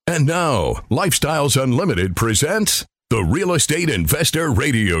And now, Lifestyles Unlimited presents the Real Estate Investor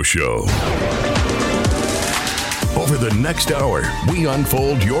Radio Show. Over the next hour, we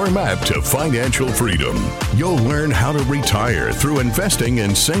unfold your map to financial freedom. You'll learn how to retire through investing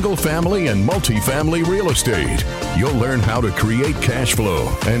in single-family and multifamily real estate. You'll learn how to create cash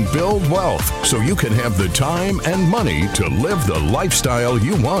flow and build wealth so you can have the time and money to live the lifestyle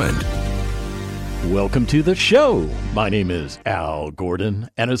you want. Welcome to the show. My name is Al Gordon,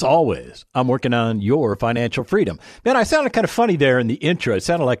 and as always, I'm working on your financial freedom. Man, I sounded kind of funny there in the intro. It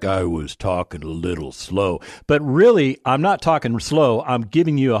sounded like I was talking a little slow, but really, I'm not talking slow. I'm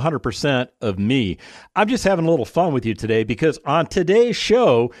giving you 100% of me. I'm just having a little fun with you today because on today's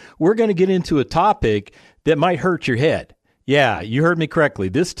show, we're going to get into a topic that might hurt your head. Yeah, you heard me correctly.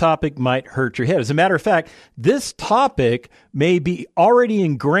 This topic might hurt your head. As a matter of fact, this topic may be already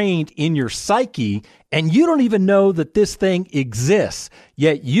ingrained in your psyche, and you don't even know that this thing exists.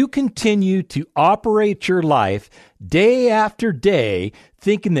 Yet you continue to operate your life day after day,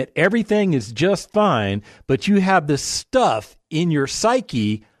 thinking that everything is just fine, but you have this stuff in your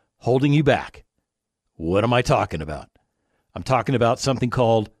psyche holding you back. What am I talking about? I'm talking about something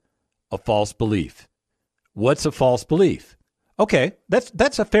called a false belief. What's a false belief? Okay,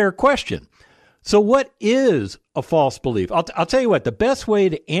 that's a fair question. So what is a false belief? I'll tell you what, the best way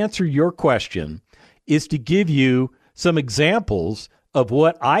to answer your question is to give you some examples of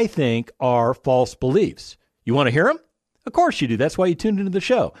what I think are false beliefs. You want to hear them? Of course you do. That's why you tuned into the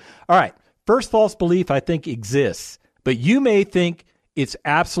show. All right, first false belief I think exists, but you may think it's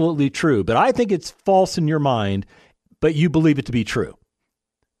absolutely true, but I think it's false in your mind, but you believe it to be true.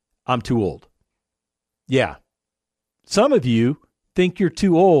 I'm too old. Yeah. Some of you think you're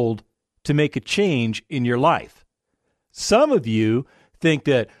too old to make a change in your life. Some of you think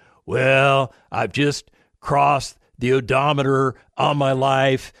that, well, I've just crossed the odometer on my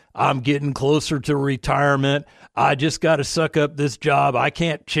life. I'm getting closer to retirement. I just got to suck up this job. I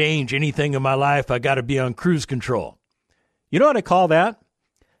can't change anything in my life. I got to be on cruise control. You know what I call that?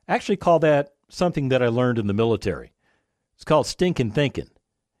 I actually call that something that I learned in the military. It's called stinking thinking.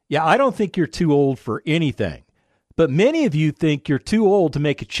 Yeah, I don't think you're too old for anything. But many of you think you're too old to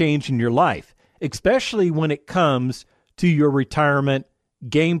make a change in your life, especially when it comes to your retirement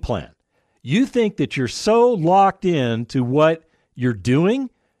game plan. You think that you're so locked in to what you're doing,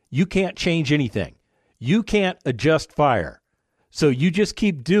 you can't change anything. You can't adjust fire. So you just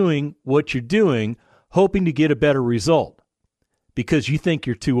keep doing what you're doing, hoping to get a better result because you think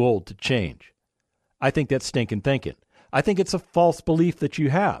you're too old to change. I think that's stinking thinking. I think it's a false belief that you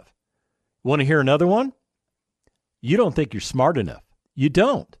have. Want to hear another one? You don't think you're smart enough. You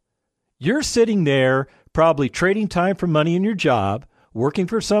don't. You're sitting there probably trading time for money in your job, working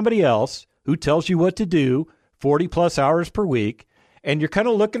for somebody else who tells you what to do 40 plus hours per week, and you're kind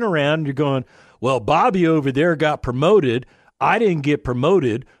of looking around and you're going, well, Bobby over there got promoted. I didn't get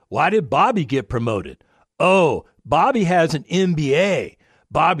promoted. Why did Bobby get promoted? Oh, Bobby has an MBA.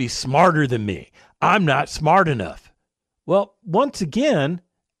 Bobby's smarter than me. I'm not smart enough. Well, once again,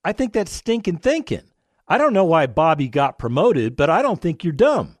 I think that's stinking thinking. I don't know why Bobby got promoted, but I don't think you're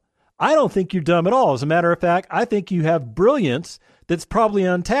dumb. I don't think you're dumb at all. As a matter of fact, I think you have brilliance that's probably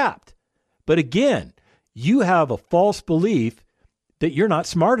untapped. But again, you have a false belief that you're not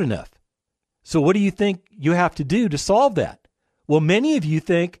smart enough. So what do you think you have to do to solve that? Well, many of you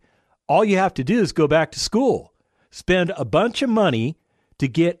think all you have to do is go back to school, spend a bunch of money to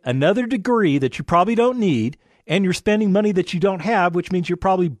get another degree that you probably don't need, and you're spending money that you don't have, which means you're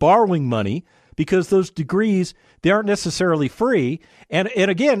probably borrowing money because those degrees, they aren't necessarily free. And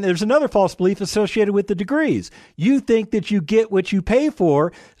again, there's another false belief associated with the degrees. You think that you get what you pay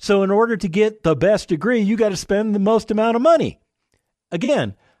for, so in order to get the best degree, you got to spend the most amount of money.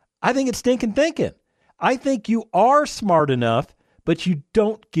 Again, I think it's stinking thinking. I think you are smart enough, but you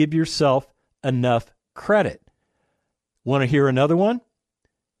don't give yourself enough credit. Want to hear another one?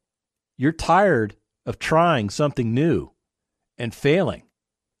 You're tired of trying something new and failing.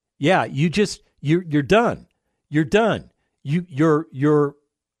 Yeah, you're done. You're done. Your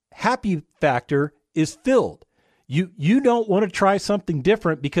happy factor is filled. You don't want to try something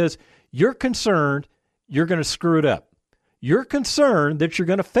different because you're concerned you're going to screw it up. You're concerned that you're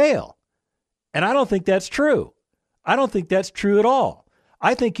going to fail. And I don't think that's true. I don't think that's true at all.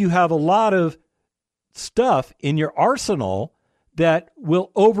 I think you have a lot of stuff in your arsenal that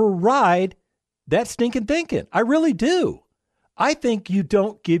will override that stinking thinking. I really do. I think you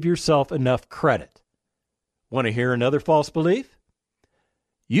don't give yourself enough credit. Want to hear another false belief?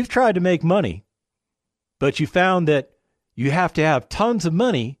 You've tried to make money, but you found that you have to have tons of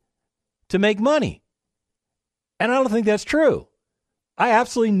money to make money. And I don't think that's true. I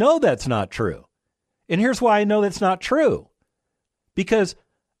absolutely know that's not true. And here's why I know that's not true. Because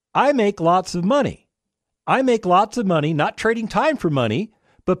I make lots of money. I make lots of money not trading time for money,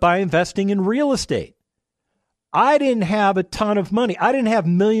 but by investing in real estate. I didn't have a ton of money. I didn't have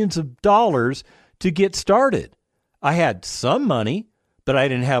millions of dollars to get started. I had some money, but I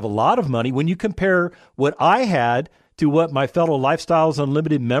didn't have a lot of money. When you compare what I had to what my fellow Lifestyles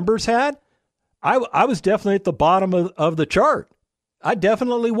Unlimited members had, I was definitely at the bottom of the chart. I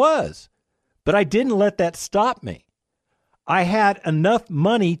definitely was. But I didn't let that stop me. I had enough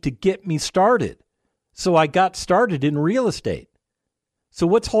money to get me started. So I got started in real estate. So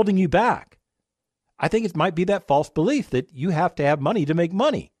what's holding you back? I think it might be that false belief that you have to have money to make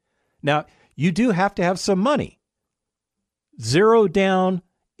money. Now, you do have to have some money. Zero down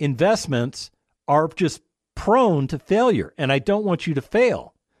investments are just prone to failure, and I don't want you to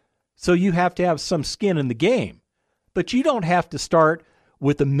fail. So you have to have some skin in the game. But you don't have to start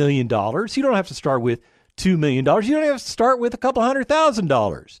with $1 million. You don't have to start with $2 million. You don't have to start with a couple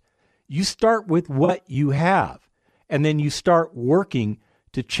 $100,000. You start with what you have, and then you start working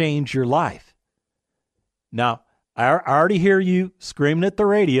to change your life. Now, I already hear you screaming at the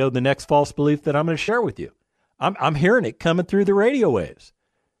radio the next false belief that I'm going to share with you. I'm hearing it coming through the radio waves.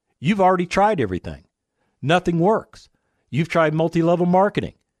 You've already tried everything. Nothing works. You've tried multi-level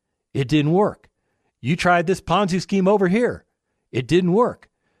marketing. It didn't work. You tried this Ponzi scheme over here. It didn't work.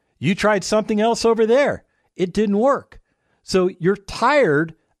 You tried something else over there. It didn't work. So you're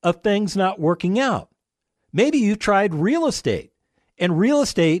tired of things not working out. Maybe you tried real estate, and real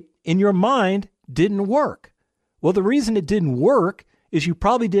estate in your mind didn't work. Well, the reason it didn't work is you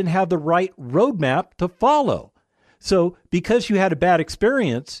probably didn't have the right roadmap to follow. So because you had a bad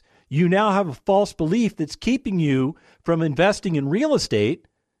experience, you now have a false belief that's keeping you from investing in real estate,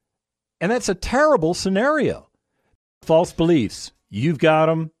 and that's a terrible scenario. False beliefs, you've got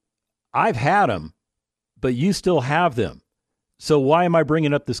them, I've had them, but you still have them. So why am I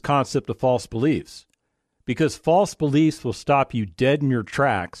bringing up this concept of false beliefs? Because false beliefs will stop you dead in your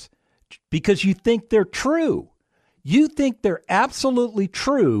tracks because you think they're true. You think they're absolutely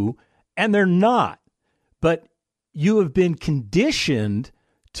true, and they're not. But you have been conditioned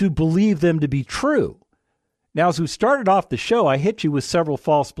to believe them to be true. Now, as we started off the show, I hit you with several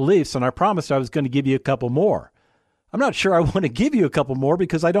false beliefs, and I promised I was going to give you a couple more. I'm not sure I want to give you a couple more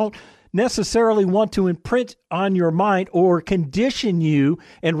because I don't necessarily want to imprint on your mind or condition you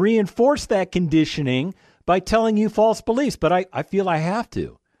and reinforce that conditioning by telling you false beliefs, but I feel I have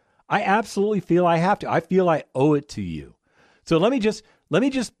to. I absolutely feel I have to. I feel I owe it to you. So let me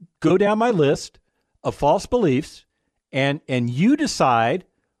just go down my list of false beliefs, and you decide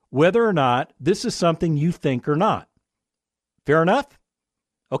whether or not this is something you think or not. Fair enough?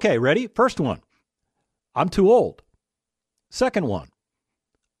 Okay, ready? First one, I'm too old. Second one,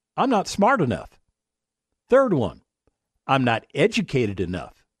 I'm not smart enough. Third one, I'm not educated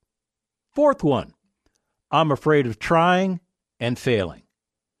enough. Fourth one, I'm afraid of trying and failing.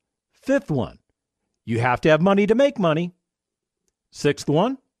 Fifth one, you have to have money to make money. Sixth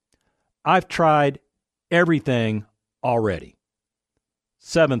one, I've tried everything already.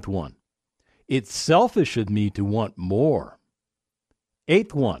 Seventh one, it's selfish of me to want more.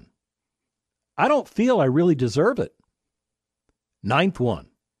 Eighth one, I don't feel I really deserve it. Ninth one,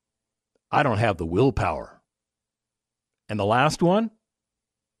 I don't have the willpower. And the last one,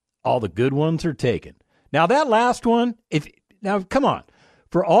 all the good ones are taken. Now that last one, come on.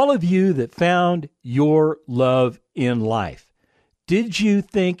 For all of you that found your love in life, did you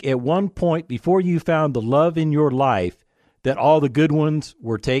think at one point before you found the love in your life that all the good ones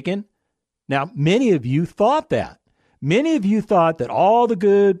were taken? Now, many of you thought that. Many of you thought that all the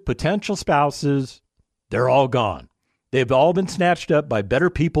good potential spouses, they're all gone. They've all been snatched up by better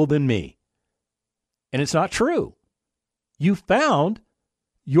people than me. And it's not true. You found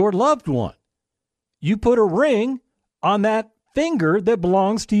your loved one. You put a ring on that finger that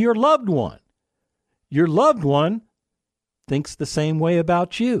belongs to your loved one. Your loved one thinks the same way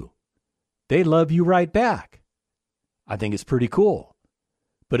about you. They love you right back. I think it's pretty cool.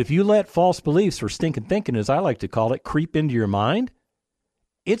 But if you let false beliefs or stinking thinking, as I like to call it, creep into your mind,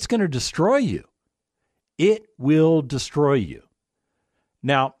 it's going to destroy you. It will destroy you.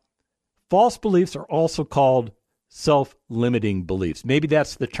 Now, false beliefs are also called self-limiting beliefs. Maybe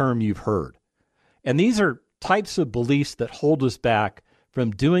that's the term you've heard. And these are types of beliefs that hold us back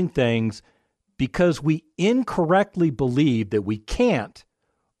from doing things because we incorrectly believe that we can't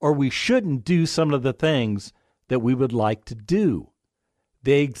or we shouldn't do some of the things that we would like to do.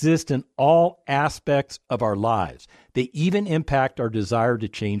 They exist in all aspects of our lives. They even impact our desire to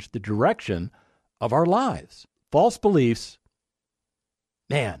change the direction of our lives. False beliefs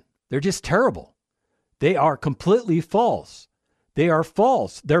man, they're just terrible. They are completely false. They are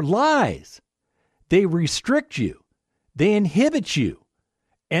false. They're lies. They restrict you. They inhibit you.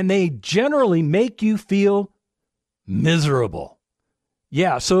 And they generally make you feel miserable.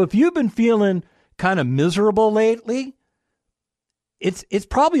 Yeah, so if you've been feeling kind of miserable lately, it's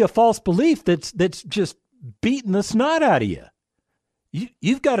probably a false belief that's just beating the snot out of you.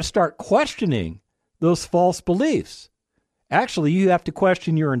 You've got to start questioning those false beliefs. Actually, you have to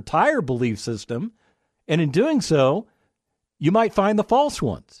question your entire belief system, and in doing so, you might find the false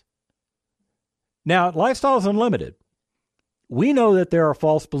ones. Now, at Lifestyles Unlimited, we know that there are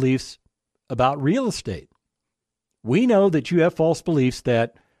false beliefs about real estate. We know that you have false beliefs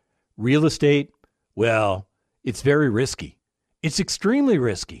that real estate, well, it's very risky. It's extremely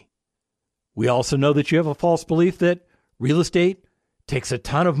risky. We also know that you have a false belief that real estate takes a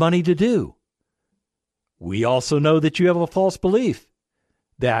ton of money to do. We also know that you have a false belief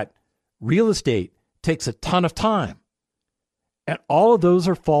that real estate takes a ton of time. And all of those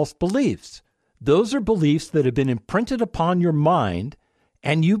are false beliefs. Those are beliefs that have been imprinted upon your mind,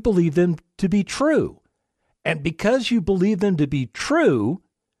 and you believe them to be true. And because you believe them to be true,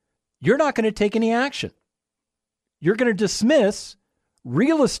 you're not going to take any action. You're going to dismiss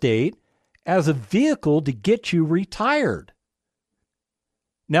real estate as a vehicle to get you retired.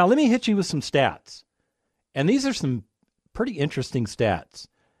 Now, let me hit you with some stats. And these are some pretty interesting stats.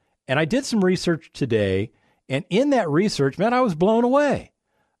 And I did some research today, and in that research, man, I was blown away.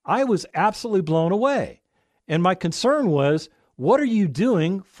 I was absolutely blown away. And my concern was, what are you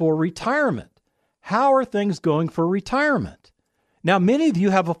doing for retirement? How are things going for retirement? Now, many of you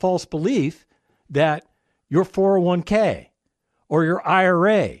have a false belief that your 401k or your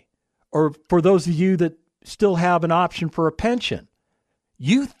IRA, or for those of you that still have an option for a pension,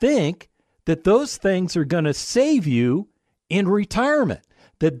 you think that those things are going to save you in retirement,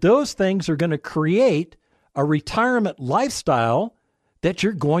 that those things are going to create a retirement lifestyle that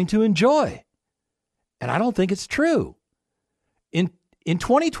you're going to enjoy. And I don't think it's true. In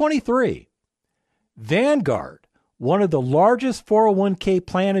 2023, Vanguard, one of the largest 401k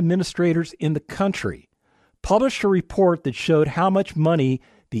plan administrators in the country, published a report that showed how much money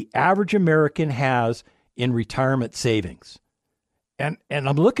the average American has in retirement savings. And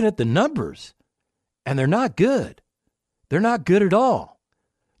I'm looking at the numbers, and they're not good. They're not good at all.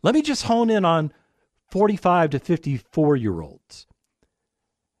 Let me just hone in on 45 to 54-year-olds.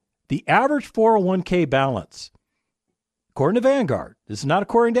 The average 401k balance, according to Vanguard, this is not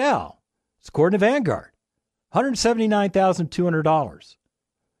according to Al, it's according to Vanguard, $179,200.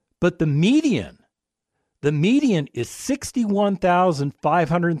 But the median is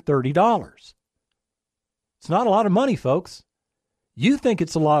 $61,530. It's not a lot of money, folks. You think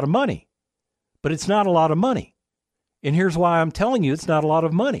it's a lot of money, but it's not a lot of money. And here's why I'm telling you it's not a lot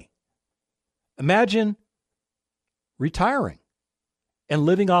of money. Imagine retiring and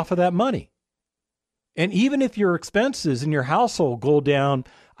living off of that money. And even if your expenses in your household go down,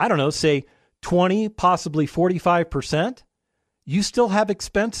 I don't know, say 20, possibly 45%, you still have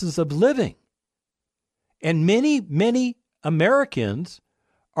expenses of living. And many, many Americans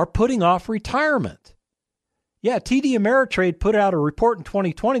are putting off retirement. Yeah, TD Ameritrade put out a report in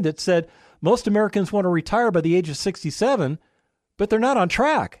 2020 that said most Americans want to retire by the age of 67, but they're not on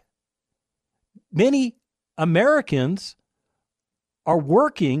track. Many Americans are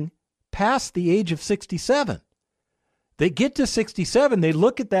working past the age of 67. They get to 67, they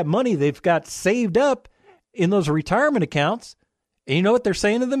look at that money they've got saved up in those retirement accounts, and you know what they're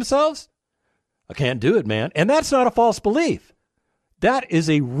saying to themselves? I can't do it, man. And that's not a false belief. That is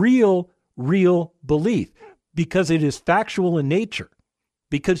a real belief, because it is factual in nature,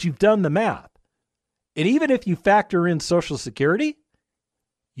 because you've done the math. And even if you factor in Social Security,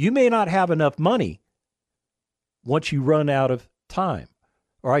 you may not have enough money once you run out of time.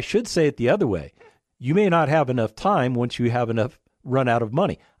 Or I should say it the other way. You may not have enough time once you have enough run out of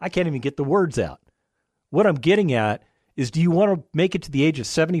money. I can't even get the words out. What I'm getting at is, do you want to make it to the age of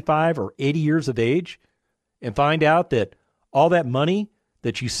 75 or 80 years of age and find out that all that money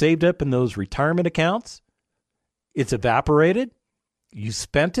that you saved up in those retirement accounts, it's evaporated, you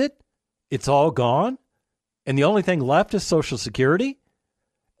spent it, it's all gone, and the only thing left is Social Security?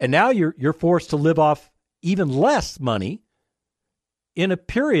 And now you're forced to live off even less money in a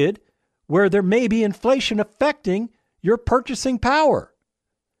period where there may be inflation affecting your purchasing power.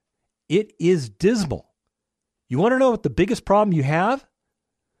 It is dismal. You want to know what the biggest problem you have?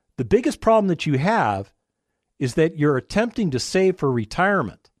 The biggest problem that you have is that you're attempting to save for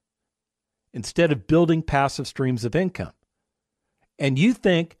retirement instead of building passive streams of income. And you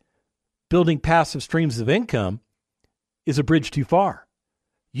think building passive streams of income is a bridge too far.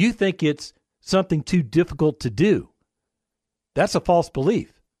 You think it's something too difficult to do. That's a false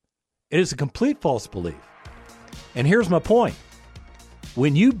belief. It is a complete false belief. And here's my point.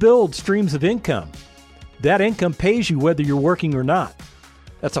 When you build streams of income, that income pays you whether you're working or not.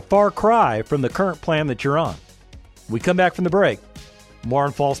 That's a far cry from the current plan that you're on. We come back from the break. More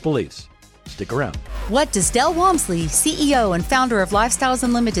on false beliefs. Stick around. What does Del Walmsley, CEO and founder of Lifestyles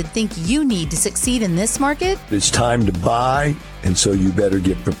Unlimited, think you need to succeed in this market? It's time to buy, and so you better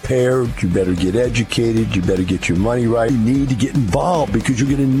get prepared, you better get educated, you better get your money right. You need to get involved because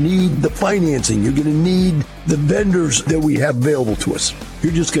you're going to need the financing. You're going to need the vendors that we have available to us.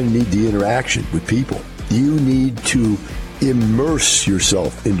 You're just going to need the interaction with people. You need to immerse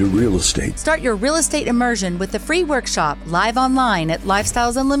yourself into real estate. Start your real estate immersion with the free workshop live online at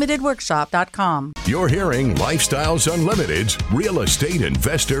lifestylesunlimitedworkshop.com. You're hearing Lifestyles Unlimited's Real Estate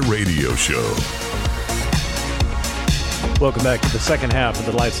Investor Radio Show. Welcome back to the second half of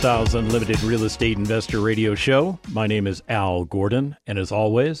the Lifestyles Unlimited Real Estate Investor Radio Show. My name is Al Gordon, and as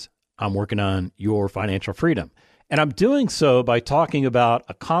always, I'm working on your financial freedom. And I'm doing so by talking about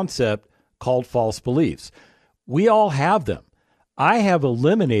a concept called false beliefs. We all have them. I have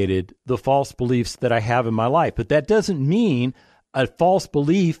eliminated the false beliefs that I have in my life, but that doesn't mean a false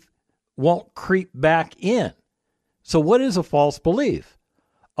belief won't creep back in. So what is a false belief?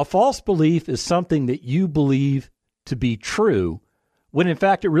 A false belief is something that you believe to be true when in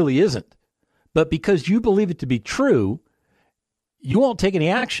fact it really isn't. But because you believe it to be true, you won't take any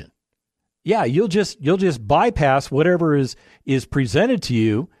action. Yeah, you'll just bypass whatever is presented to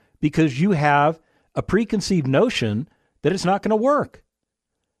you because you have a preconceived notion that it's not going to work.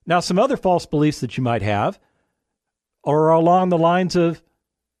 Now, some other false beliefs that you might have are along the lines of,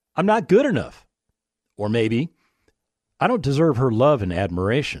 I'm not good enough. Or maybe, I don't deserve her love and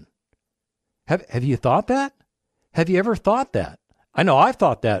admiration. Have you thought that? Have you ever thought that? I know I've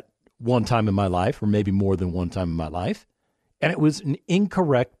thought that one time in my life, or maybe more than one time in my life, and it was an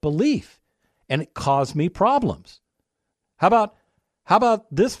incorrect belief, and it caused me problems. How about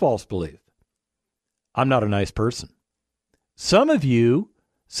this false belief? I'm not a nice person. Some of you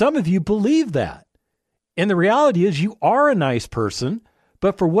believe that. And the reality is you are a nice person,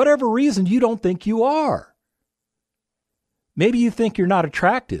 but for whatever reason, you don't think you are. Maybe you think you're not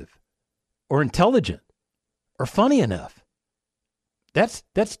attractive or intelligent or funny enough. That's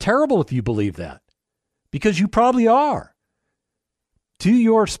terrible if you believe that, because you probably are. To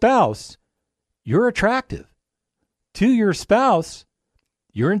your spouse, you're attractive. To your spouse,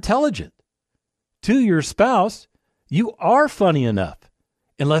 you're intelligent. To your spouse, you are funny enough,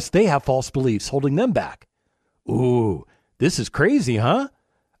 unless they have false beliefs holding them back. Ooh, this is crazy, huh?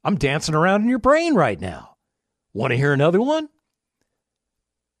 I'm dancing around in your brain right now. Want to hear another one?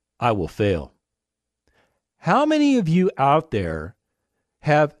 I will fail. How many of you out there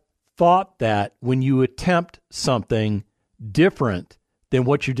have thought that when you attempt something different than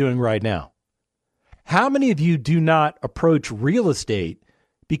what you're doing right now? How many of you do not approach real estate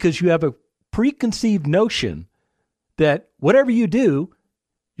because you have a preconceived notion that whatever you do,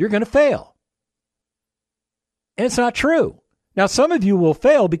 you're going to fail? And it's not true. Now, some of you will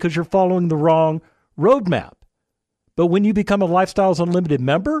fail because you're following the wrong roadmap. But when you become a Lifestyles Unlimited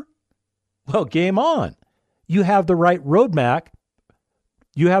member, well, game on. You have the right roadmap.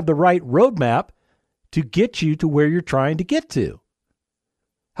 You have the right roadmap to get you to where you're trying to get to.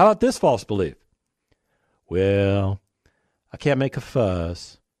 How about this false belief? Well, I can't make a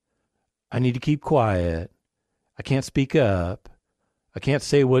fuss. I need to keep quiet. I can't speak up. I can't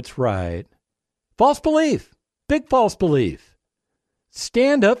say what's right. False belief. Big false belief.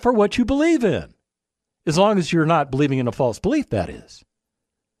 Stand up for what you believe in. As long as you're not believing in a false belief, that is.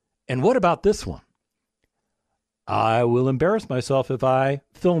 And what about this one? I will embarrass myself if I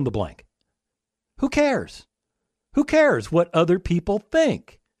fill in the blank. Who cares? Who cares what other people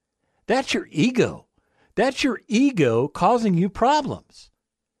think? That's your ego. That's your ego causing you problems.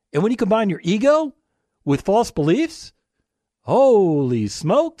 And when you combine your ego with false beliefs, holy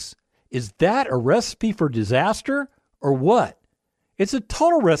smokes, is that a recipe for disaster or what? It's a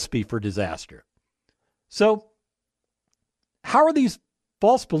total recipe for disaster. So, how are these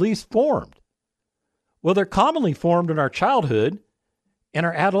false beliefs formed? Well, they're commonly formed in our childhood and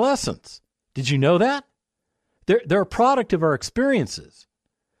our adolescence. Did you know that? They're a product of our experiences.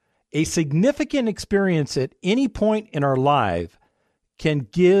 A significant experience at any point in our life can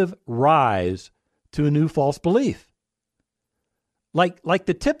give rise to a new false belief. Like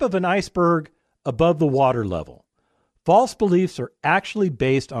the tip of an iceberg above the water level, false beliefs are actually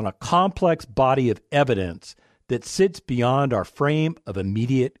based on a complex body of evidence that sits beyond our frame of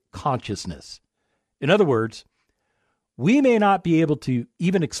immediate consciousness. In other words, we may not be able to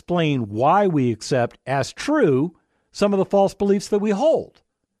even explain why we accept as true some of the false beliefs that we hold.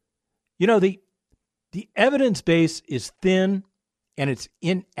 You know, the evidence base is thin and it's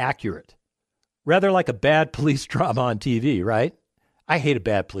inaccurate, rather like a bad police drama on TV, right? I hate a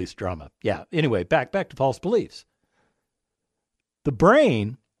bad police drama. Yeah, anyway, back to false beliefs. The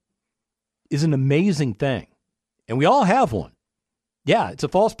brain is an amazing thing, and we all have one. Yeah, it's a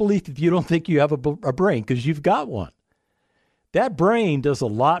false belief if you don't think you have a brain, because you've got one. That brain does a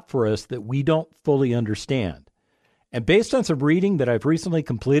lot for us that we don't fully understand. And based on some reading that I've recently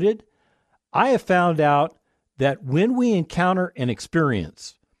completed, I have found out that when we encounter an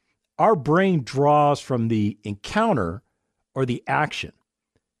experience, our brain draws from the encounter or the action.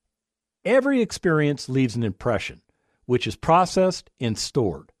 Every experience leaves an impression, which is processed and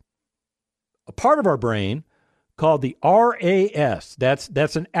stored. A part of our brain called the RAS,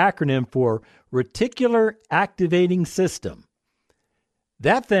 that's an acronym for Reticular Activating System.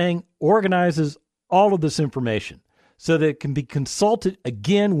 That thing organizes all of this information so that it can be consulted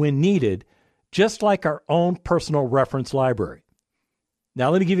again when needed, just like our own personal reference library. Now,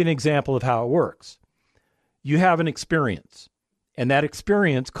 let me give you an example of how it works. You have an experience, and that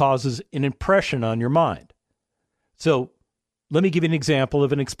experience causes an impression on your mind. So let me give you an example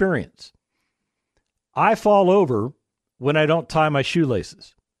of an experience. I fall over when I don't tie my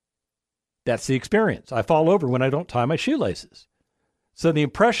shoelaces. That's the experience. I fall over when I don't tie my shoelaces. So the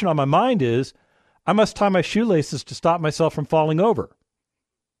impression on my mind is, I must tie my shoelaces to stop myself from falling over.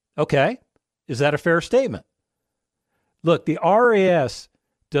 Okay, is that a fair statement? Look, the RAS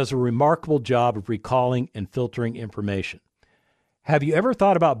does a remarkable job of recalling and filtering information. Have you ever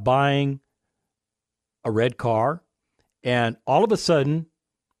thought about buying a red car and all of a sudden,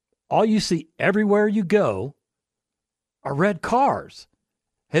 all you see everywhere you go are red cars?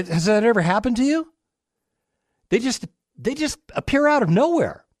 Has that ever happened to you? They just appear out of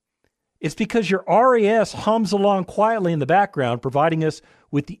nowhere. It's because your RAS hums along quietly in the background, providing us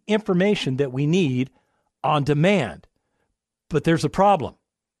with the information that we need on demand. But there's a problem.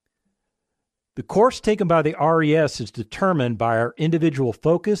 The course taken by the RAS is determined by our individual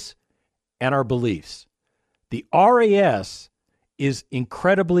focus and our beliefs. The RAS is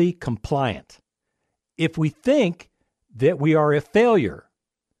incredibly compliant. If we think that we are a failure,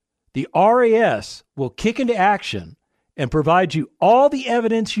 the RAS will kick into action and provide you all the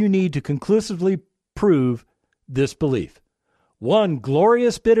evidence you need to conclusively prove this belief. One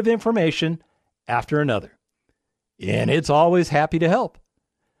glorious bit of information after another. And it's always happy to help.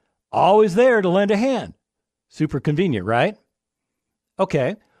 Always there to lend a hand. Super convenient, right?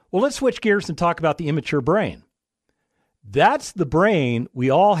 Okay, well, let's switch gears and talk about the immature brain. That's the brain we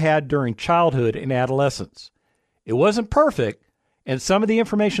all had during childhood and adolescence. It wasn't perfect, and some of the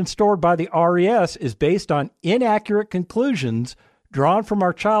information stored by the RAS is based on inaccurate conclusions drawn from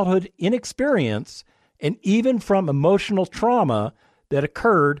our childhood inexperience and even from emotional trauma that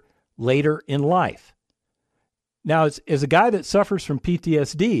occurred later in life. Now, as a guy that suffers from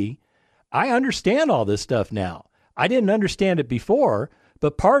PTSD, I understand all this stuff now. I didn't understand it before,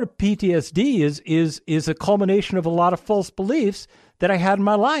 but part of PTSD is a culmination of a lot of false beliefs that I had in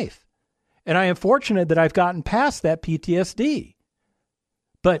my life. And I am fortunate that I've gotten past that PTSD.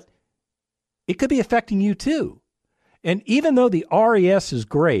 But it could be affecting you too. And even though the RAS is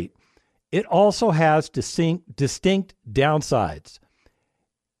great, it also has distinct downsides.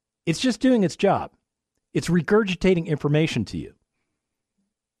 It's just doing its job. It's regurgitating information to you.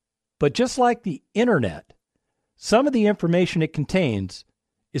 But just like the internet, some of the information it contains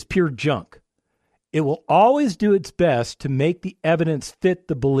is pure junk. It will always do its best to make the evidence fit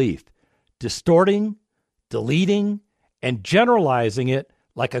the belief, distorting, deleting, and generalizing it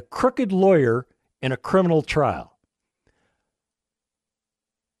like a crooked lawyer in a criminal trial.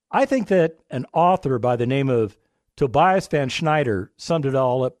 I think that an author by the name of Tobias Van Schneider summed it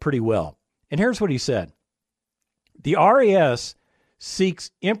all up pretty well. And here's what he said. The RAS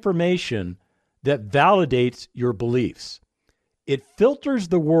seeks information that validates your beliefs. It filters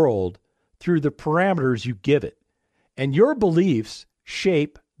the world through the parameters you give it, and your beliefs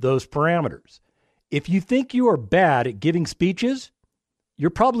shape those parameters. If you think you are bad at giving speeches, you're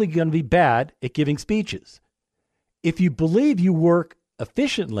probably going to be bad at giving speeches. If you believe you work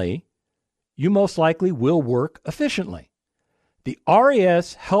efficiently, you most likely will work efficiently. The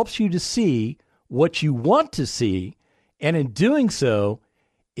RAS helps you to see what you want to see, and in doing so,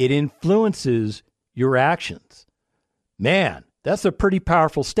 it influences your actions. Man, that's a pretty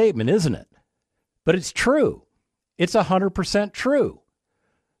powerful statement, isn't it? But it's true. It's 100% true.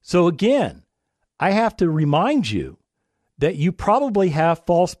 So again, I have to remind you that you probably have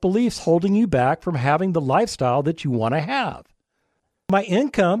false beliefs holding you back from having the lifestyle that you want to have. My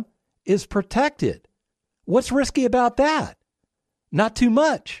income is protected. What's risky about that? Not too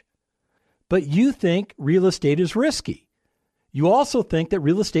much. But you think real estate is risky. You also think that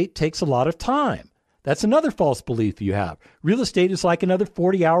real estate takes a lot of time. That's another false belief you have. Real estate is like another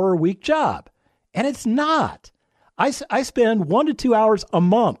 40-hour-a-week job. And it's not. I spend 1 to 2 hours a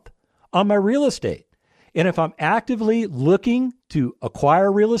month on my real estate. And if I'm actively looking to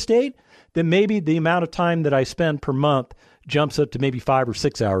acquire real estate, then maybe the amount of time that I spend per month jumps up to maybe 5 or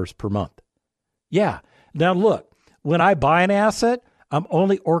 6 hours per month. Yeah. Now look, when I buy an asset, I'm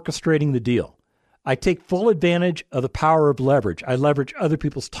only orchestrating the deal. I take full advantage of the power of leverage. I leverage other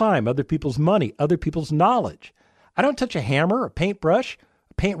people's time, other people's money, other people's knowledge. I don't touch a hammer, a paintbrush,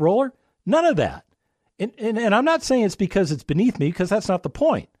 a paint roller, none of that. And I'm not saying it's because it's beneath me, because that's not the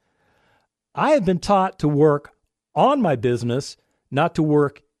point. I have been taught to work on my business, not to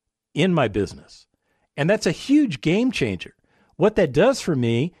work in my business. And that's a huge game changer. What that does for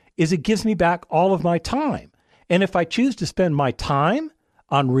me is it gives me back all of my time. And if I choose to spend my time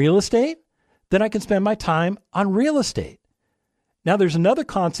on real estate, then I can spend my time on real estate. Now, there's another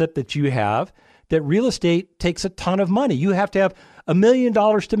concept that you have, that real estate takes a ton of money. You have to have $1 million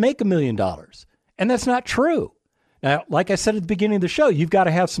to make $1 million. And that's not true. Now, like I said at the beginning of the show, you've got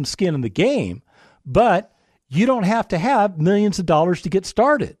to have some skin in the game, but you don't have to have millions of dollars to get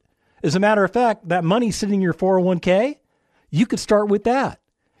started. As a matter of fact, that money sitting in your 401k, you could start with that.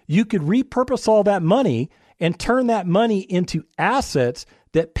 You could repurpose all that money and turn that money into assets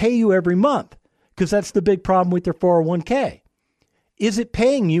that pay you every month, because that's the big problem with your 401k. Is it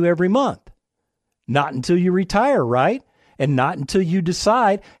paying you every month? Not until you retire, right? And not until you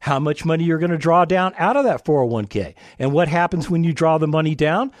decide how much money you're going to draw down out of that 401k. And what happens when you draw the money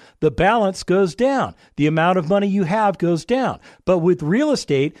down? The balance goes down. The amount of money you have goes down. But with real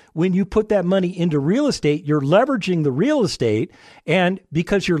estate, when you put that money into real estate, you're leveraging the real estate. And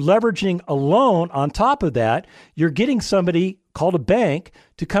because you're leveraging a loan on top of that, you're getting somebody called a bank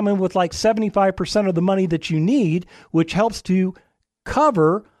to come in with like 75% of the money that you need, which helps to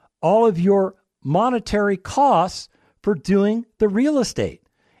cover all of your monetary costs for doing the real estate.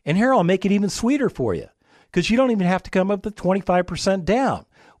 And here, I'll make it even sweeter for you, because you don't even have to come up with 25% down.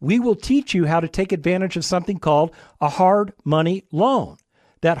 We will teach you how to take advantage of something called a hard money loan.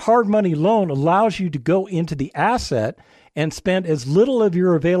 That hard money loan allows you to go into the asset and spend as little of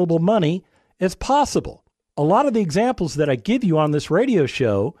your available money as possible. A lot of the examples that I give you on this radio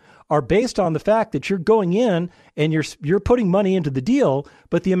show are based on the fact that you're going in and you're putting money into the deal,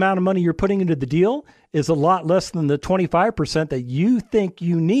 but the amount of money you're putting into the deal is a lot less than the 25% that you think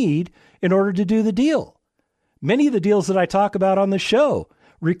you need in order to do the deal. Many of the deals that I talk about on the show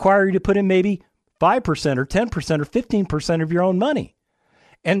require you to put in maybe 5% or 10% or 15% of your own money.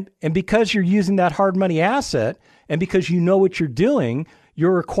 And because you're using that hard money asset, and because you know what you're doing,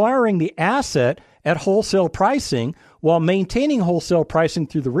 you're acquiring the asset at wholesale pricing while maintaining wholesale pricing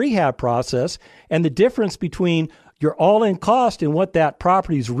through the rehab process. And the difference between your all-in cost and what that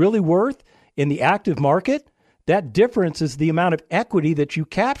property is really worth in the active market, that difference is the amount of equity that you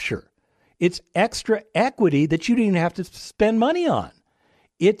capture. It's extra equity that you didn't have to spend money on.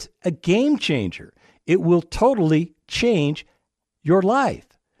 It's a game changer. It will totally change your life.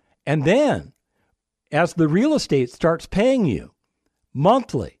 And then, as the real estate starts paying you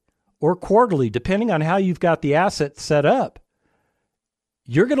monthly or quarterly, depending on how you've got the asset set up,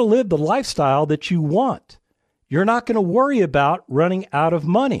 you're going to live the lifestyle that you want. You're not going to worry about running out of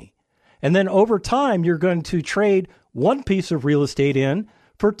money. And then over time, you're going to trade one piece of real estate in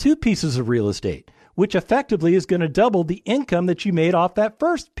for two pieces of real estate, which effectively is going to double the income that you made off that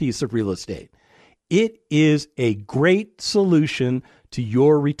first piece of real estate. It is a great solution to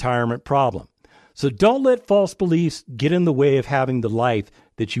your retirement problem. So don't let false beliefs get in the way of having the life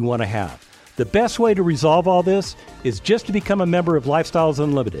that you want to have. The best way to resolve all this is just to become a member of Lifestyles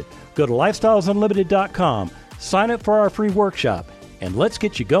Unlimited. Go to lifestylesunlimited.com, sign up for our free workshop, and let's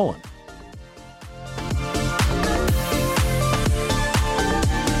get you going.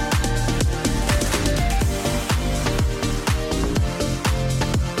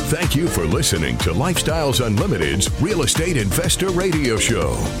 Thank you for listening to Lifestyles Unlimited's Real Estate Investor Radio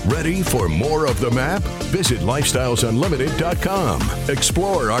Show. Ready for more of the map? Visit lifestylesunlimited.com.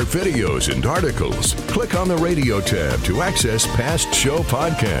 Explore our videos and articles. Click on the radio tab to access past show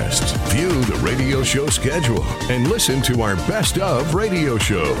podcasts, view the radio show schedule, and listen to our best of radio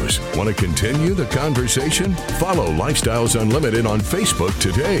shows. Want to continue the conversation? Follow Lifestyles Unlimited on Facebook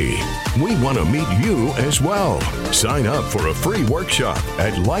today. We want to meet you as well. Sign up for a free workshop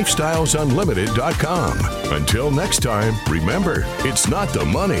at lifestylesunlimited.com. Until next time, remember, it's not the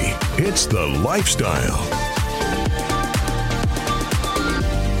money, it's the lifestyle.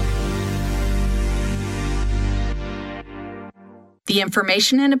 The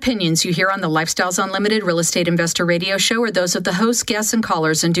information and opinions you hear on the Lifestyles Unlimited Real Estate Investor Radio Show are those of the hosts, guests, and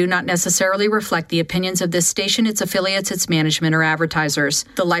callers and do not necessarily reflect the opinions of this station, its affiliates, its management, or advertisers.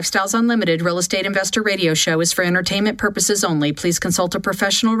 The Lifestyles Unlimited Real Estate Investor Radio Show is for entertainment purposes only. Please consult a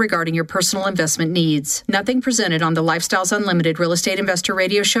professional regarding your personal investment needs. Nothing presented on the Lifestyles Unlimited Real Estate Investor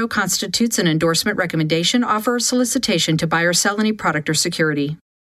Radio Show constitutes an endorsement, recommendation, offer, or solicitation to buy or sell any product or security.